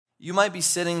You might be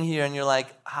sitting here and you're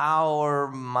like, how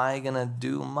am I going to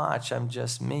do much? I'm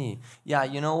just me. Yeah,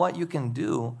 you know what you can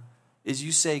do is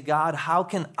you say, God, how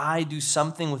can I do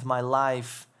something with my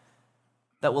life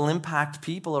that will impact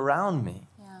people around me?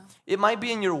 Yeah. It might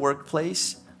be in your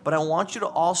workplace, but I want you to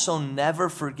also never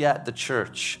forget the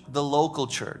church, the local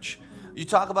church. You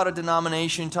talk about a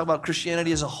denomination, you talk about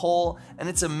Christianity as a whole, and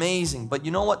it's amazing. But you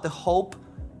know what the hope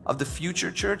of the future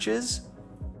church is?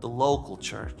 The local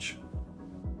church.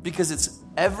 Because it's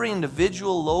every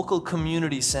individual local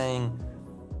community saying,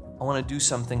 I want to do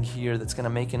something here that's going to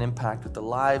make an impact with the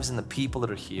lives and the people that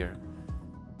are here.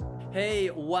 Hey,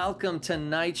 welcome to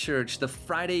Night Church, the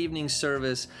Friday evening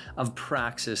service of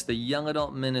Praxis, the young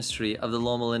adult ministry of the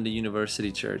Loma Linda University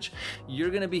Church. You're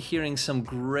going to be hearing some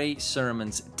great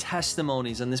sermons,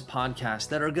 testimonies on this podcast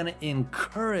that are going to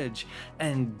encourage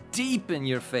and deepen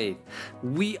your faith.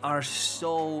 We are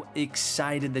so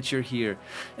excited that you're here,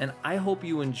 and I hope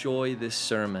you enjoy this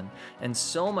sermon, and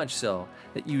so much so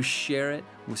that you share it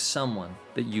with someone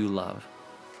that you love.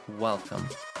 Welcome.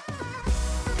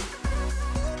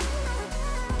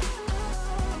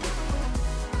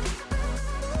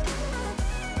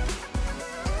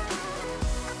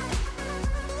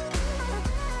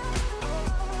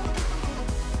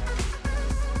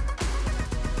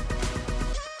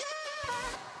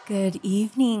 Good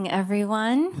evening,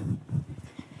 everyone.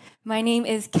 My name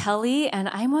is Kelly, and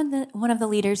I'm one of the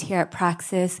leaders here at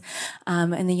Praxis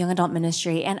in the Young Adult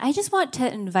Ministry. And I just want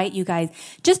to invite you guys,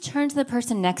 just turn to the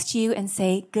person next to you and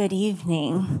say, good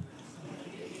evening.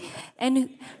 And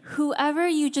whoever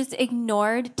you just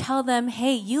ignored, tell them,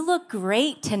 hey, you look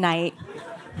great tonight.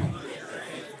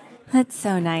 That's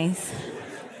so nice.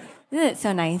 Isn't it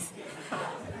so nice?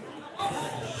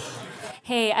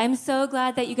 Hey, I'm so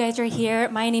glad that you guys are here.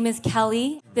 My name is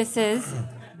Kelly.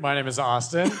 My name is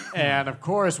Austin. And of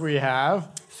course we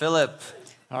have Philip.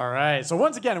 All right. So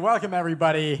once again, welcome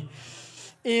everybody.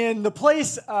 In the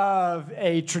place of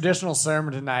a traditional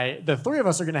sermon tonight, the three of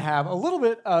us are going to have a little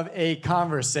bit of a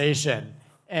conversation.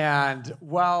 And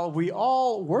while we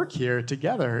all work here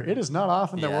together, it is not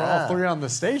often that we're all three on the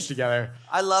stage together.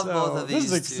 I love both of these.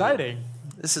 This is exciting. Too.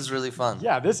 This is really fun.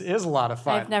 Yeah, this is a lot of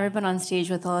fun. I've never been on stage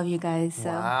with all of you guys. So.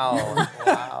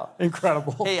 Wow.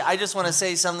 Incredible. Hey, I just want to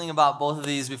say something about both of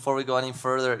these before we go any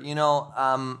further. You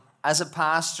know, as a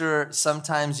pastor,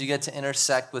 sometimes you get to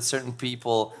intersect with certain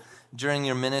people during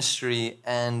your ministry,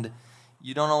 and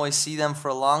you don't always see them for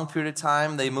a long period of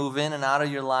time. They move in and out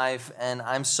of your life, and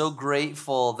I'm so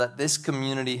grateful that this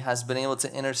community has been able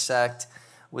to intersect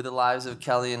with the lives of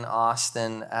Kelly and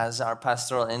Austin as our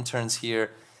pastoral interns here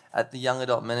at the Young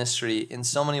Adult Ministry. In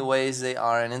so many ways, they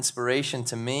are an inspiration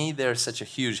to me. They're such a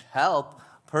huge help,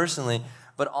 personally,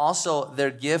 but also their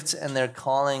gifts and their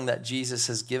calling that Jesus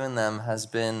has given them has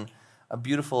been a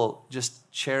beautiful, just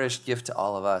cherished gift to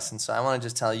all of us. And so I want to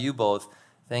just tell you both,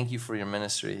 thank you for your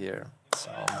ministry here.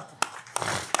 So.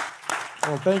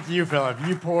 Well, thank you, Philip.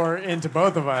 You pour into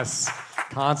both of us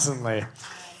constantly.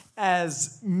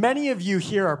 As many of you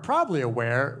here are probably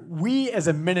aware, we as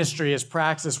a ministry, as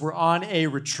Praxis, were on a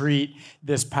retreat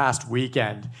this past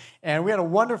weekend. And we had a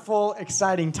wonderful,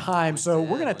 exciting time. So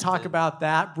we're going to talk about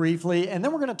that briefly, and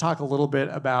then we're going to talk a little bit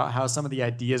about how some of the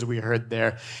ideas we heard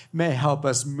there may help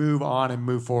us move on and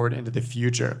move forward into the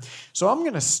future. So I'm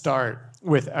going to start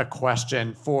with a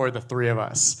question for the three of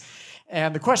us.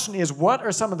 And the question is, what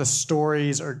are some of the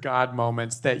stories or God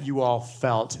moments that you all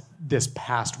felt this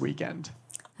past weekend?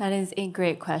 That is a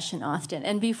great question, Austin.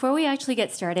 And before we actually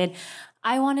get started,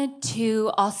 I wanted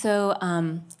to also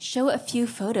show a few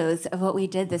photos of what we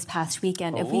did this past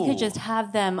weekend. If we could just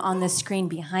have them on the screen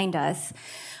behind us.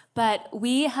 But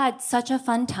we had such a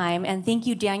fun time, and thank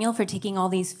you, Daniel, for taking all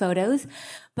these photos.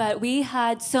 But we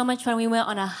had so much fun. We went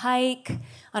on a hike,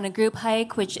 on a group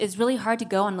hike, which is really hard to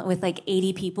go on with like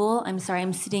 80 people. I'm sorry,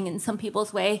 I'm sitting in some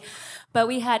people's way. But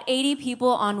we had 80 people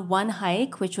on one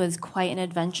hike, which was quite an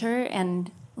adventure.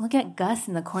 And look at Gus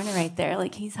in the corner right there.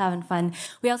 Like, he's having fun.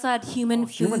 We also had human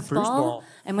foosball.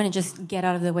 I'm going to just get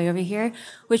out of the way over here,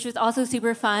 which was also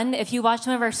super fun. If you watch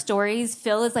some of our stories,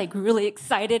 Phil is like really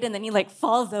excited and then he like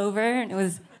falls over, and it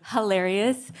was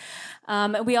hilarious.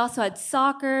 We also had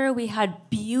soccer. We had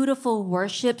beautiful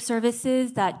worship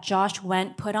services that Josh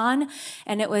Wendt put on,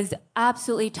 and it was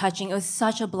absolutely touching. It was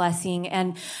such a blessing.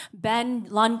 And Ben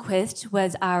Lundquist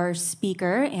was our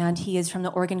speaker, and he is from the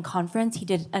Oregon Conference. He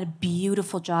did a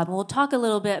beautiful job. And we'll talk a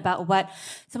little bit about what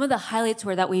some of the highlights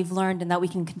were that we've learned and that we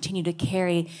can continue to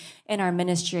carry in our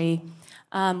ministry.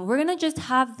 We're going to just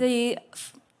have the...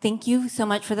 Thank you so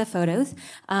much for the photos.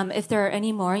 If there are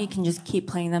any more, you can just keep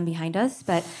playing them behind us.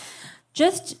 But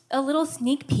just a little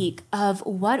sneak peek of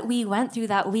what we went through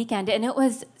that weekend. And it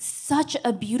was such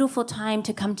a beautiful time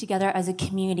to come together as a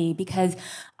community, because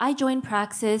I joined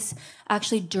Praxis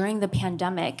actually during the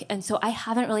pandemic. And so I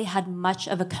haven't really had much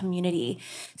of a community.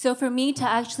 So for me to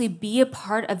actually be a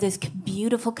part of this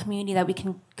beautiful community that we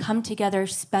can come together,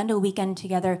 spend a weekend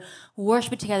together,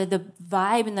 worship together, the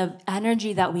vibe and the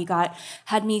energy that we got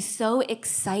had me so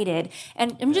excited.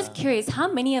 And I'm just curious,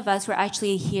 how many of us were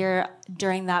actually here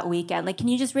during that weekend? Like, can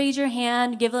you just raise your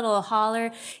hand, give a little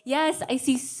holler? Yes, I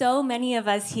see so many of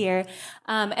us here.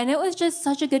 And it was just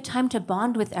such a good time to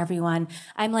bond with everyone.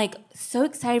 I'm like so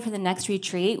excited for the next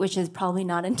retreat, which is probably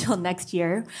not until next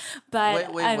year.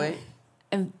 But Wait.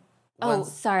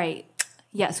 Sorry.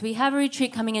 Yes, we have a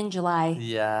retreat coming in July.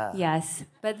 Yeah. Yes.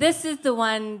 But this is the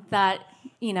one that,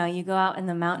 you go out in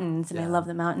the mountains, and I love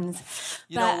the mountains.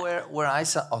 You know where I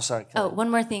saw... Oh, sorry. One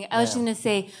more thing. I was just going to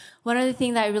say, one other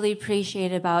thing that I really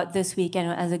appreciated about this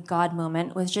weekend as a God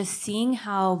moment was just seeing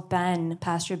how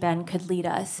Pastor Ben, could lead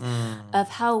us, of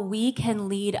how we can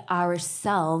lead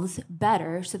ourselves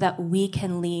better so that we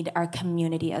can lead our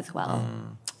community as well.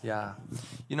 Yeah.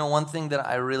 One thing that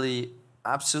I really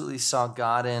absolutely saw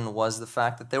God in was the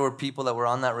fact that there were people that were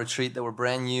on that retreat that were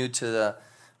brand new to the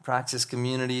Praxis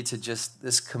community, to just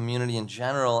this community in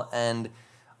general, and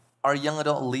our young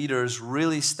adult leaders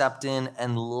really stepped in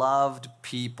and loved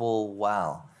people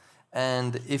well.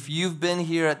 And if you've been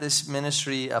here at this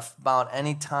ministry about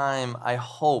any time, I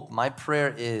hope, my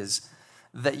prayer is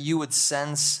that you would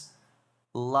sense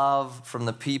love from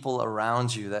the people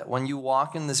around you, that when you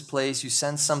walk in this place, you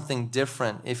sense something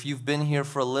different. If you've been here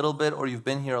for a little bit or you've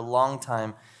been here a long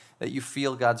time, that you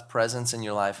feel God's presence in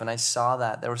your life. And I saw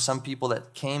that. There were some people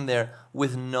that came there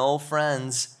with no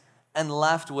friends and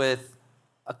left with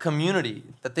a community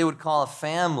that they would call a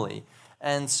family.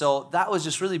 And so that was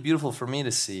just really beautiful for me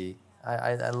to see.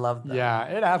 I love that. Yeah,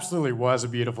 it absolutely was a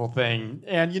beautiful thing.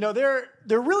 And, there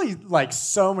are really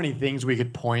so many things we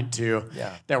could point to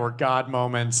that were God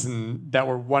moments and that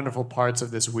were wonderful parts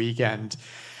of this weekend.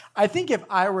 I think if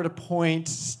I were to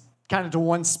point kind of to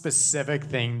one specific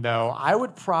thing, though, I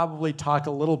would probably talk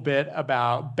a little bit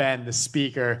about Ben, the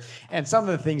speaker, and some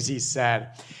of the things he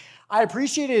said. I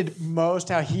appreciated most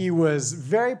how he was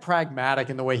very pragmatic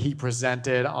in the way he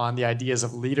presented on the ideas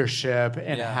of leadership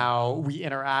and how we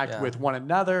interact with one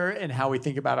another and how we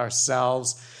think about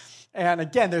ourselves. And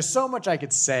again, there's so much I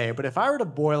could say, but if I were to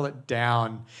boil it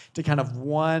down to kind of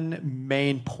one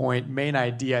main point, main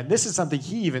idea, and this is something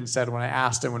he even said when I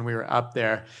asked him when we were up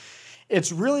there,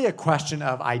 it's really a question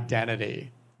of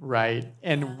identity, right?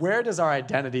 And where does our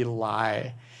identity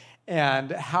lie?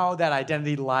 And how that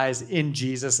identity lies in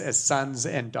Jesus as sons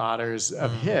and daughters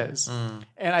of His.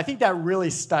 And I think that really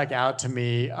stuck out to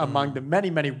me among the many,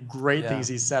 many great things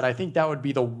he said. I think that would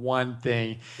be the one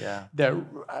thing that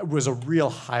was a real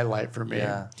highlight for me.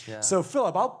 So,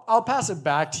 Philip, I'll pass it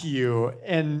back to you.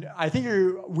 And I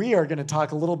think we are going to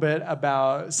talk a little bit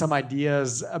about some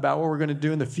ideas about what we're going to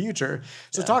do in the future.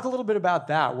 So talk a little bit about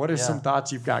that. What are some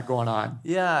thoughts you've got going on?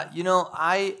 Yeah,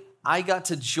 I got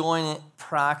to join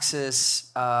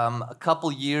Praxis a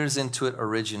couple years into it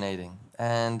originating.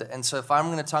 And so if I'm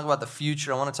going to talk about the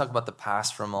future, I want to talk about the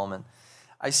past for a moment.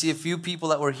 I see a few people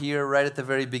that were here right at the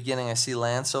very beginning. I see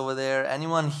Lance over there.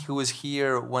 Anyone who was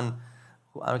here when,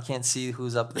 I can't see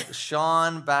who's up there.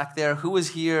 Sean back there, who was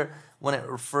here when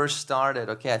it first started?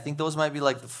 Okay, I think those might be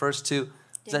the first two.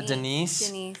 Is that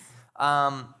Denise? Denise.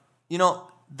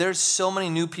 There's so many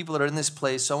new people that are in this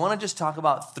place. So I want to just talk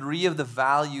about 3 of the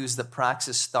values that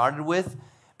Praxis started with,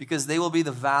 because they will be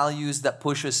the values that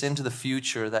push us into the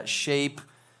future, that shape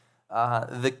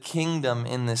the kingdom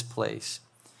in this place.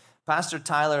 Pastor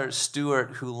Tyler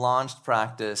Stewart, who launched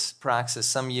Praxis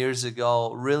some years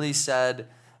ago, really said,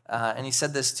 and he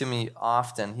said this to me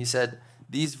often, he said,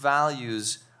 these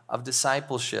values of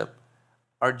discipleship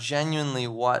are genuinely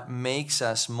what makes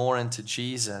us more into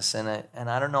Jesus. And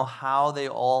I don't know how they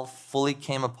all fully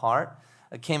came about,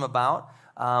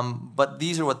 but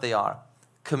these are what they are: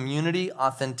 community,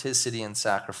 authenticity, and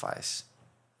sacrifice.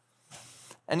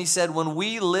 And he said, when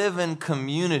we live in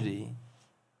community,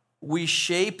 we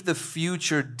shape the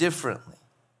future differently.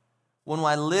 When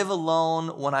I live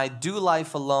alone, when I do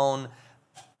life alone,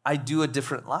 I do a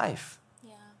different life.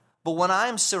 Yeah. But when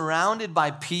I'm surrounded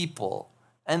by people,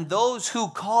 and those who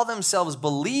call themselves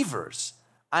believers,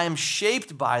 I am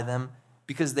shaped by them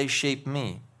because they shape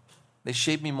me. They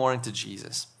shape me more into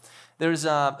Jesus. There's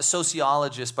a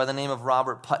sociologist by the name of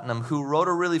Robert Putnam who wrote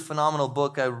a really phenomenal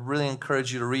book I really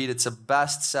encourage you to read. It's a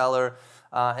bestseller,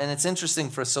 and it's interesting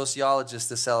for a sociologist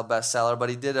to sell a bestseller, but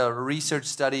he did a research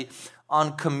study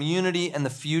on community and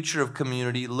the future of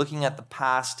community, looking at the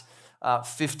past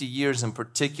 50 years in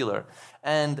particular.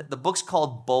 And the book's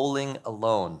called Bowling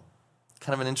Alone.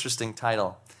 Kind of an interesting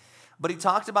title. But he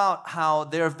talked about how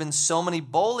there have been so many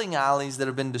bowling alleys that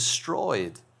have been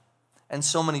destroyed and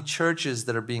so many churches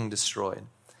that are being destroyed.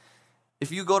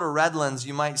 If you go to Redlands,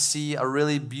 you might see a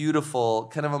really beautiful,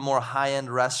 kind of a more high-end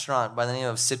restaurant by the name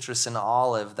of Citrus and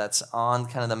Olive that's on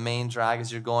kind of the main drag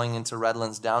as you're going into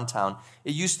Redlands downtown.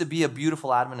 It used to be a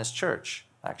beautiful Adventist church,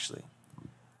 actually.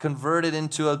 Converted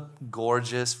into a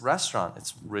gorgeous restaurant.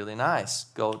 It's really nice.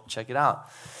 Go check it out.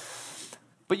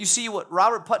 But you see, what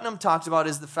Robert Putnam talked about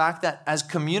is the fact that as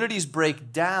communities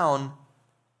break down,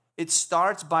 it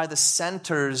starts by the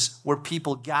centers where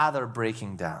people gather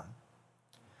breaking down.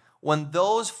 When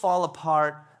those fall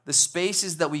apart, the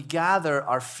spaces that we gather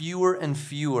are fewer and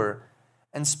fewer,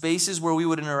 and spaces where we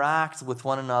would interact with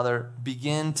one another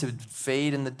begin to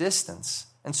fade in the distance.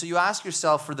 And so you ask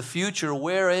yourself for the future,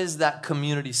 where is that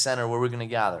community center where we're going to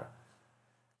gather?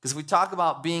 Because if we talk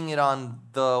about being it on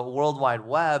the World Wide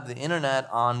Web, the internet,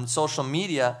 on social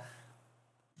media,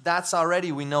 that's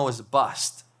already, we know, is a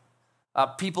bust.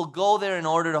 People go there in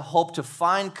order to hope to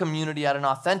find community at an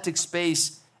authentic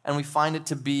space, and we find it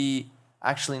to be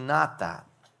actually not that.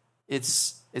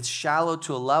 It's shallow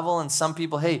to a level, and some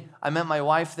people, hey, I met my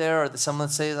wife there, or someone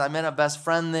says, I met a best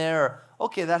friend there. Or,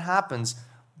 okay, that happens,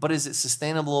 but is it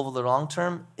sustainable over the long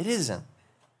term? It isn't.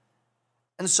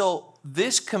 And so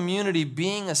this community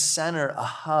being a center, a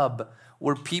hub,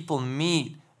 where people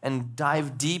meet and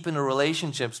dive deep into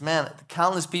relationships. Man,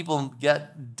 countless people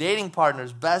get dating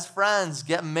partners, best friends,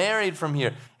 get married from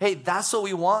here. Hey, that's what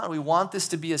we want. We want this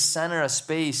to be a center, a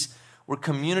space where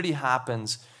community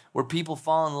happens, where people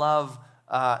fall in love,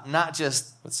 not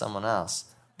just with someone else,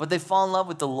 but they fall in love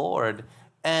with the Lord,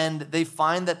 and they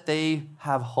find that they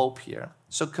have hope here.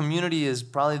 So community is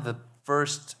probably the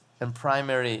first and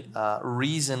primary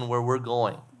reason where we're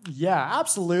going. Yeah,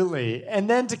 absolutely. And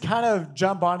then to kind of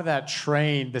jump onto that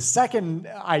train, the second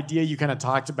idea you kind of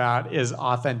talked about is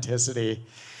authenticity.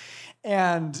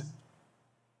 And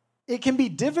it can be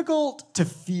difficult to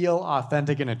feel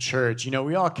authentic in a church. You know,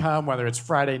 we all come, whether it's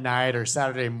Friday night or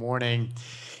Saturday morning,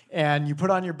 and you put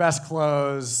on your best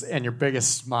clothes and your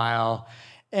biggest smile,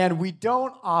 and we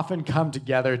don't often come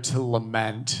together to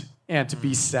lament and to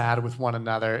be sad with one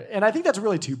another. And I think that's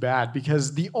really too bad,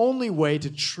 because the only way to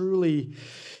truly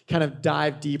kind of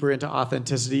dive deeper into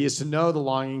authenticity is to know the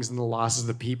longings and the losses of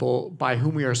the people by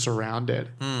whom we are surrounded.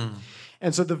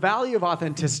 And so the value of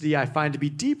authenticity I find to be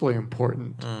deeply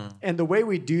important. And the way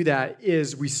we do that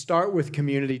is we start with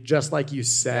community, just like you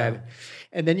said,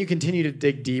 and then you continue to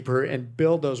dig deeper and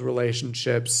build those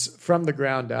relationships from the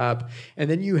ground up. And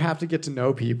then you have to get to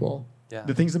know people. Yeah.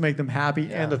 The things that make them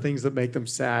happy and the things that make them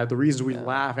sad, the reasons we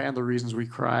laugh and the reasons we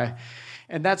cry.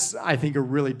 And that's, I think, a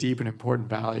really deep and important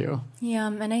value. Yeah,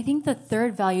 and I think the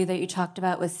third value that you talked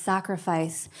about was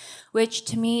sacrifice, which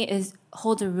to me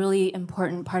holds a really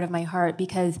important part of my heart,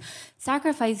 because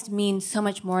sacrifice means so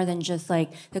much more than just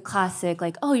like the classic,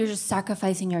 like, oh, you're just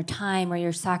sacrificing your time or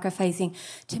you're sacrificing.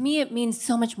 To me, it means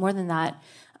so much more than that.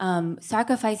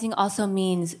 Sacrificing also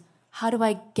means, how do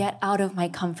I get out of my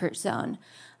comfort zone?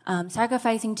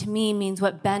 Sacrificing to me means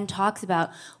what Ben talks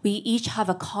about. We each have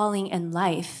a calling in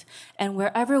life, and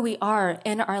wherever we are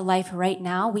in our life right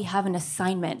now, we have an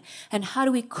assignment. And how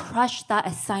do we crush that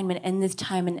assignment in this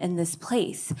time and in this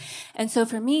place? And so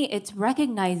for me, it's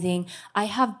recognizing I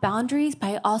have boundaries, but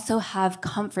I also have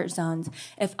comfort zones.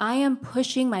 If I am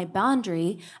pushing my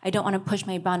boundary, I don't want to push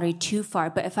my boundary too far,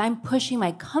 but if I'm pushing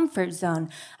my comfort zone,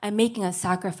 I'm making a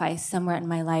sacrifice somewhere in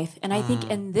my life. And I think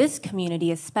in this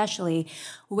community especially,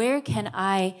 where can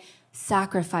I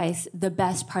sacrifice the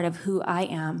best part of who I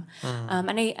am?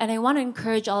 And I want to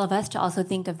encourage all of us to also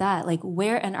think of that. Like,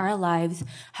 where in our lives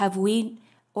have we,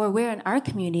 or where in our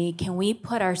community can we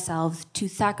put ourselves to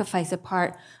sacrifice a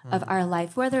part of our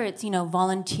life? Whether it's,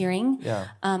 volunteering. Yeah.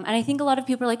 And I think a lot of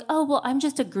people are like, oh, well, I'm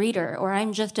just a greeter, or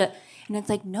I'm just a... And it's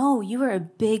like, no, you are a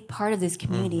big part of this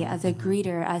community as a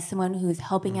greeter, as someone who's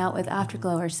helping out with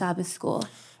Afterglow or Sabbath School.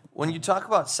 When you talk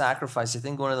about sacrifice, I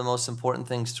think one of the most important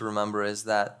things to remember is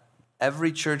that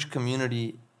every church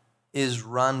community is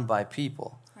run by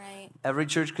people. Right. Every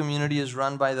church community is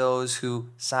run by those who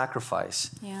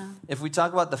sacrifice. Yeah. If we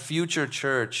talk about the future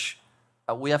church,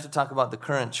 we have to talk about the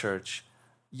current church.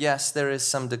 Yes, there is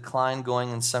some decline going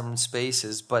in some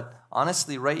spaces, but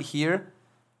honestly, right here,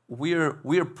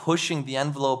 we're pushing the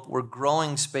envelope. We're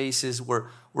growing spaces. We're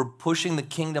pushing the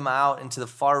kingdom out into the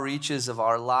far reaches of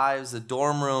our lives, the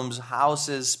dorm rooms,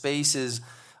 houses, spaces,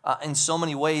 in so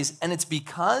many ways. And it's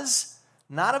because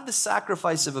not of the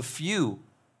sacrifice of a few,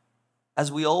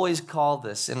 as we always call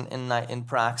this in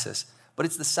praxis, but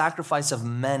it's the sacrifice of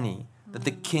many that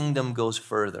the kingdom goes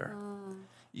further.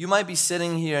 You might be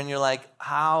sitting here and you're like,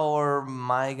 how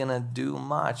am I going to do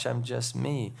much? I'm just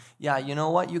me. Yeah, you know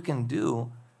what you can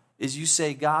do is you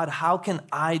say, God, how can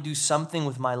I do something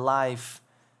with my life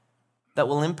that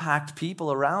will impact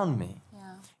people around me?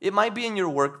 Yeah. It might be in your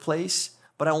workplace,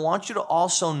 but I want you to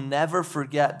also never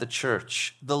forget the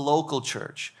church, the local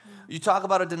church. You talk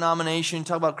about a denomination, you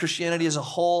talk about Christianity as a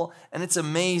whole, and it's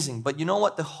amazing. But you know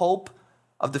what the hope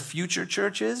of the future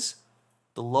church is?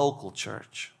 The local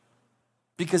church.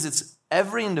 Because it's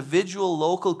every individual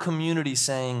local community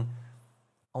saying,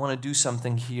 I want to do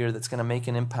something here that's going to make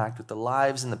an impact with the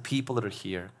lives and the people that are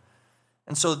here.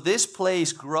 And so this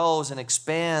place grows and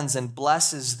expands and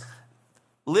blesses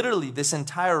literally this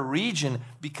entire region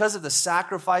because of the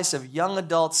sacrifice of young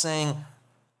adults saying,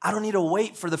 I don't need to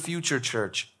wait for the future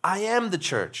church. I am the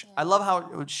church. I love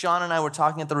how Sean and I were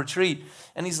talking at the retreat,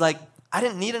 and he's like, I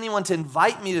didn't need anyone to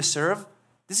invite me to serve.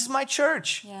 This is my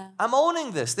church. Yeah. I'm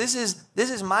owning this. This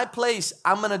is my place.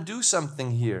 I'm going to do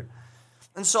something here.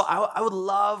 And so I would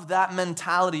love that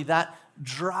mentality, that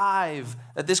drive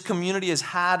that this community has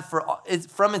had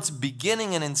from its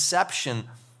beginning and inception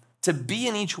to be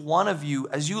in each one of you.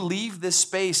 As you leave this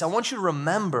space, I want you to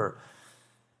remember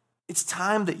it's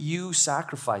time that you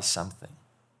sacrifice something.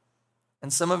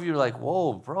 And some of you are like,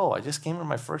 whoa, bro, I just came here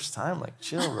my first time. Like,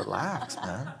 chill, relax,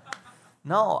 man.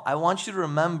 No, I want you to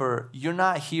remember you're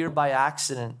not here by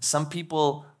accident. Some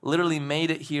people literally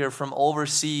made it here from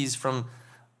overseas, from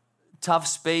tough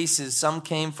spaces. Some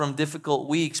came from difficult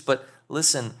weeks. But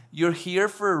listen, you're here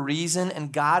for a reason,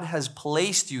 and God has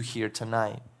placed you here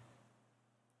tonight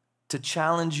to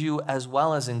challenge you as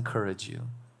well as encourage you.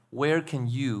 Where can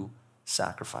you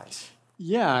sacrifice?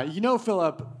 Yeah, you know,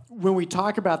 Philip, when we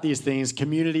talk about these things,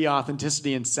 community,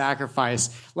 authenticity, and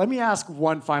sacrifice, let me ask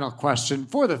one final question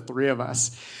for the three of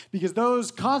us, because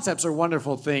those concepts are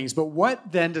wonderful things, but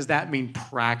what then does that mean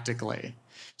practically?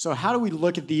 So how do we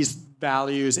look at these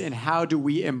values and how do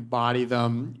we embody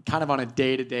them kind of on a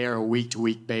day-to-day or a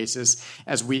week-to-week basis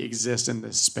as we exist in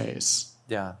this space?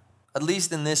 Yeah, at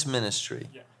least in this ministry.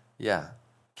 Yeah.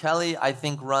 Kelly, I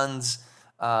think, runs...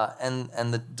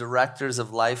 and the directors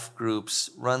of life groups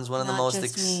runs one of the most... Not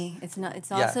just me.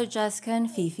 It's also Jessica and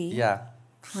Fifi. Yeah.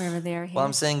 Wherever they are here. Well,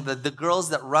 I'm saying that the girls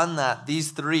that run that,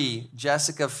 these three,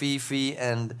 Jessica, Fifi,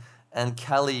 and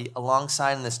Kelly,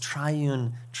 alongside in this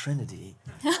triune trinity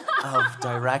of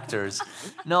directors.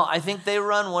 No, I think they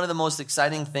run one of the most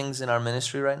exciting things in our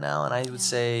ministry right now. And I would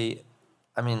say,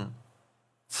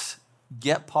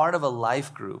 get part of a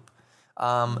life group.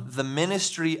 The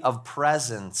ministry of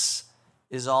presence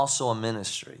is also a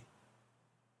ministry.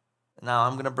 Now,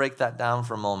 I'm going to break that down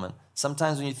for a moment.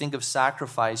 Sometimes when you think of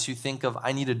sacrifice, you think of,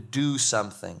 I need to do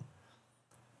something.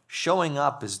 Showing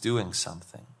up is doing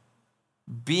something.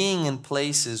 Being in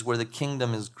places where the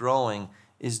kingdom is growing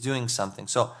is doing something.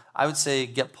 So I would say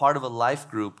get part of a life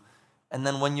group. And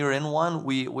then when you're in one,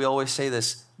 we always say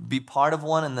this, be part of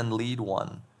one and then lead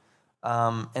one.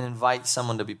 And invite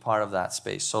someone to be part of that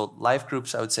space. So life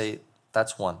groups, I would say,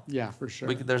 that's one. Yeah, for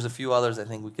sure. There's a few others I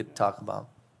think we could talk about.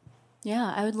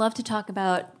 Yeah, I would love to talk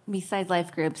about, besides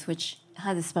life groups, which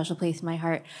has a special place in my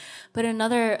heart, but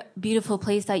another beautiful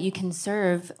place that you can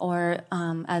serve, or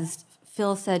as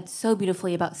Phil said so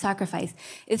beautifully about sacrifice,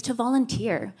 is to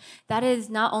volunteer. That is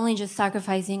not only just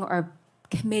sacrificing or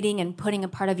committing and putting a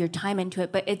part of your time into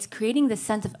it, but it's creating this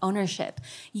sense of ownership.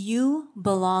 You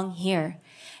belong here.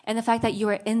 And the fact that you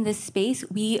are in this space,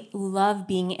 we love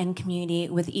being in community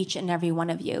with each and every one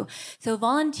of you. So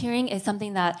volunteering is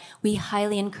something that we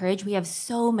highly encourage. We have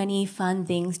so many fun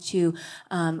things to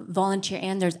volunteer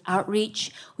in. There's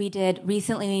outreach.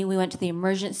 Recently, we went to the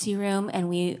emergency room and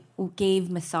we gave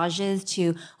massages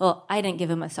to, well, I didn't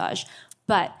give a massage,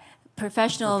 but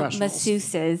professional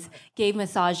masseuses gave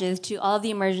massages to all of the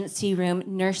emergency room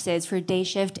nurses for day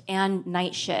shift and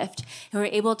night shift. And we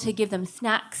were able to give them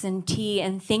snacks and tea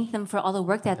and thank them for all the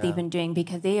work that they've been doing,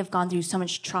 because they have gone through so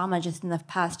much trauma just in the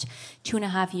past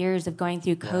 2.5 years of going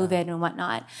through COVID and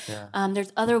whatnot. Yeah.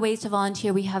 There's other ways to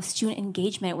volunteer. We have student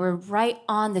engagement. We're right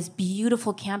on this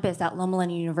beautiful campus at Loma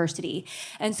Linda University.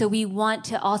 And so we want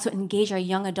to also engage our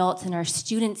young adults and our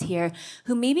students here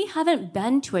who maybe haven't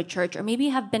been to a church or maybe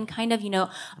have been kind kind of,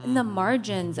 in the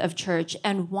margins of church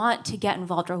and want to get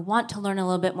involved or want to learn a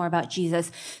little bit more about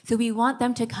Jesus. So we want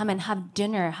them to come and have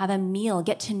dinner, have a meal,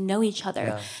 get to know each other.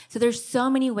 Yeah. So there's so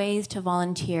many ways to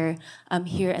volunteer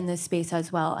here in this space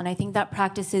as well. And I think that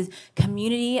practices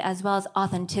community as well as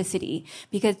authenticity,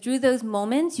 because through those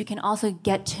moments, you can also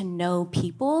get to know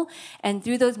people. And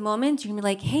through those moments, you're gonna be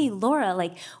like, hey, Laura,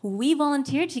 like we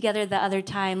volunteered together the other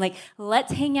time. Like,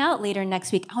 let's hang out later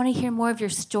next week. I want to hear more of your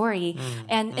story.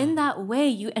 And in that way,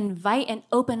 you invite and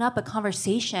open up a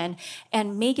conversation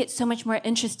and make it so much more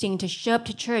interesting to show up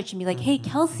to church and be like, hey,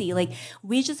 Kelsey, like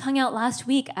we just hung out last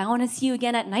week. I want to see you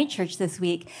again at night church this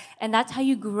week. And that's how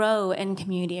you grow in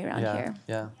community around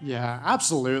here. Yeah,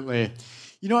 absolutely.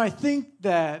 I think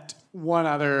that one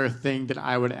other thing that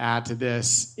I would add to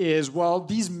this is, well,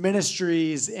 these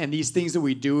ministries and these things that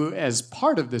we do as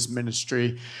part of this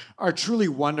ministry are truly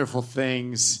wonderful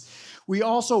things. We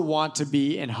also want to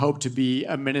be and hope to be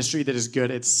a ministry that is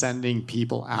good at sending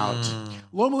people out.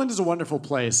 Loma Linda is a wonderful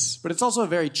place, but it's also a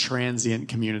very transient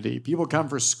community. People come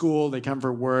for school, they come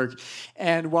for work,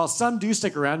 and while some do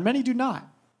stick around, many do not.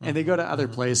 And they go to other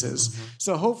places.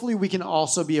 So hopefully we can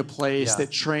also be a place that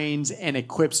trains and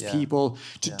equips people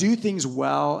to do things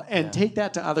well and take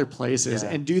that to other places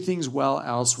and do things well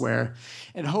elsewhere.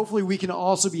 And hopefully we can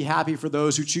also be happy for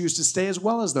those who choose to stay as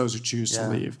well as those who choose to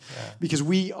leave. Because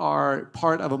we are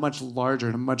part of a much larger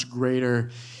and a much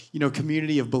greater,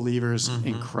 community of believers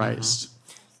in Christ.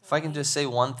 If I can just say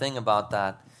one thing about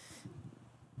that,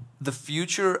 the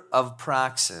future of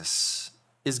Praxis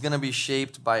is going to be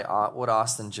shaped by what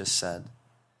Austin just said.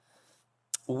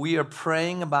 We are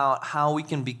praying about how we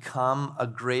can become a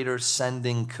greater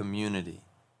sending community.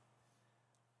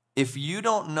 If you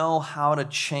don't know how to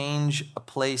change a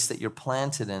place that you're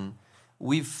planted in,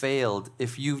 we've failed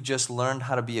if you've just learned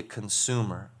how to be a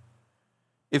consumer.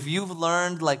 If you've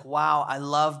learned like, wow, I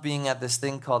love being at this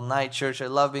thing called night church, I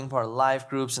love being part of life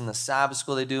groups and the Sabbath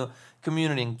school they do,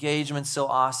 community engagement, so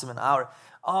awesome, and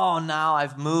now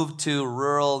I've moved to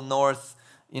rural North,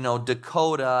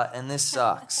 Dakota, and this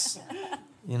sucks.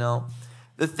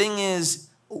 The thing is,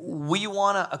 we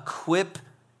want to equip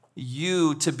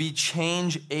you to be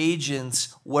change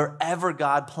agents wherever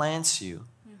God plants you.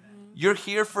 You're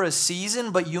here for a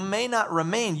season, but you may not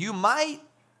remain. You might.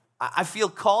 I feel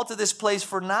called to this place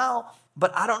for now,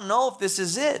 but I don't know if this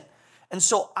is it. And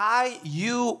so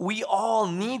we all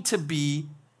need to be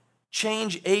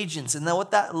change agents. And then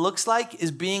what that looks like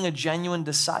is being a genuine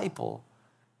disciple.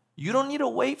 You don't need to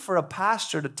wait for a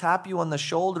pastor to tap you on the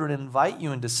shoulder and invite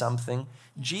you into something.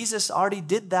 Jesus already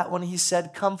did that when he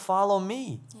said, come follow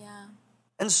me. Yeah.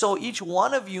 And so each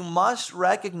one of you must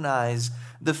recognize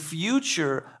the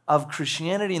future of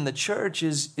Christianity in the church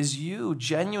is you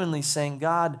genuinely saying,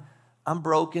 God, I'm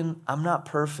broken, I'm not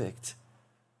perfect.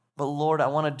 But Lord, I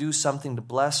want to do something to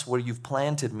bless where you've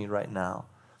planted me right now.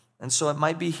 And so it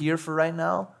might be here for right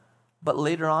now, but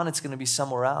later on it's going to be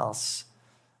somewhere else.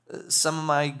 Some of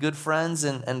my good friends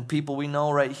and people we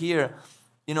know right here,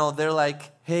 they're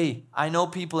like, hey, I know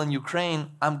people in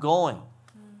Ukraine, I'm going.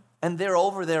 And they're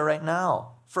over there right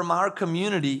now from our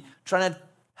community trying to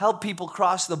help people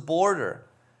cross the border.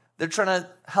 They're trying to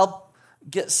help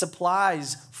get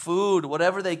supplies, food,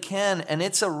 whatever they can, and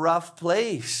it's a rough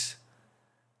place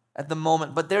at the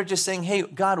moment, but they're just saying, hey,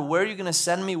 God, where are you going to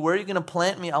send me? Where are you going to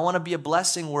plant me? I want to be a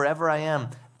blessing wherever I am.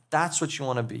 That's what you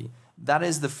want to be. That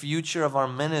is the future of our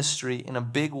ministry in a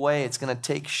big way. It's going to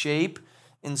take shape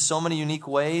in so many unique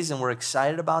ways, and we're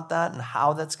excited about that and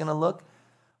how that's going to look.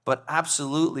 But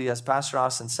absolutely, as Pastor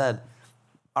Austin said,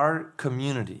 our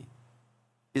community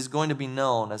is going to be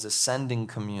known as a sending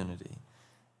community.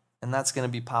 And that's going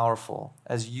to be powerful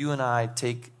as you and I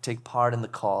take part in the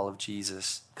call of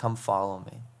Jesus. Come follow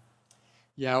me.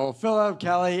 Yeah, well, Philip,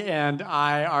 Kelly, and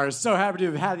I are so happy to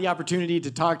have had the opportunity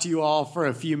to talk to you all for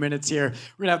a few minutes here.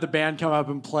 We're going to have the band come up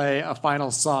and play a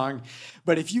final song.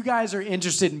 But if you guys are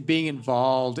interested in being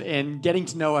involved and getting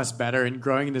to know us better and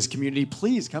growing in this community,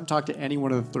 please come talk to any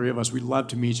one of the three of us. We'd love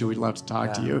to meet you. We'd love to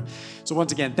talk to you. So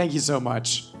once again, thank you so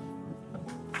much.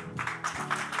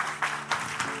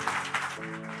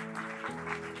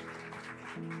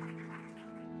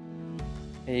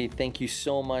 Hey, thank you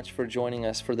so much for joining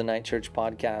us for the Night Church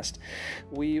podcast.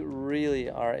 We really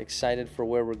are excited for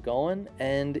where we're going,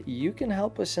 and you can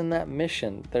help us in that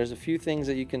mission. There's a few things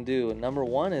that you can do. Number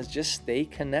one is just stay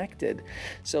connected.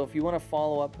 So if you want to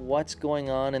follow up what's going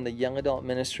on in the young adult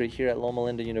ministry here at Loma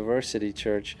Linda University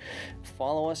Church,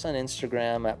 follow us on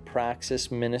Instagram at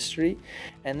Praxis Ministry.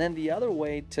 And then the other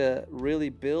way to really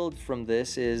build from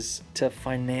this is to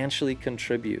financially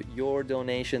contribute. Your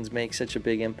donations make such a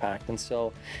big impact. And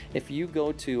so If you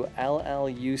go to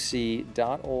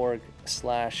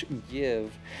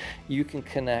lluc.org/give, you can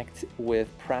connect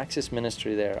with Praxis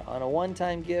Ministry there on a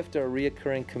one-time gift or a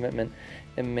reoccurring commitment.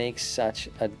 It makes such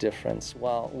a difference.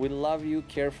 Well, we love you,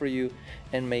 care for you,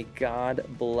 and may God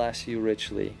bless you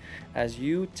richly as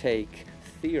you take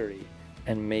theory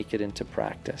and make it into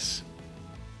practice.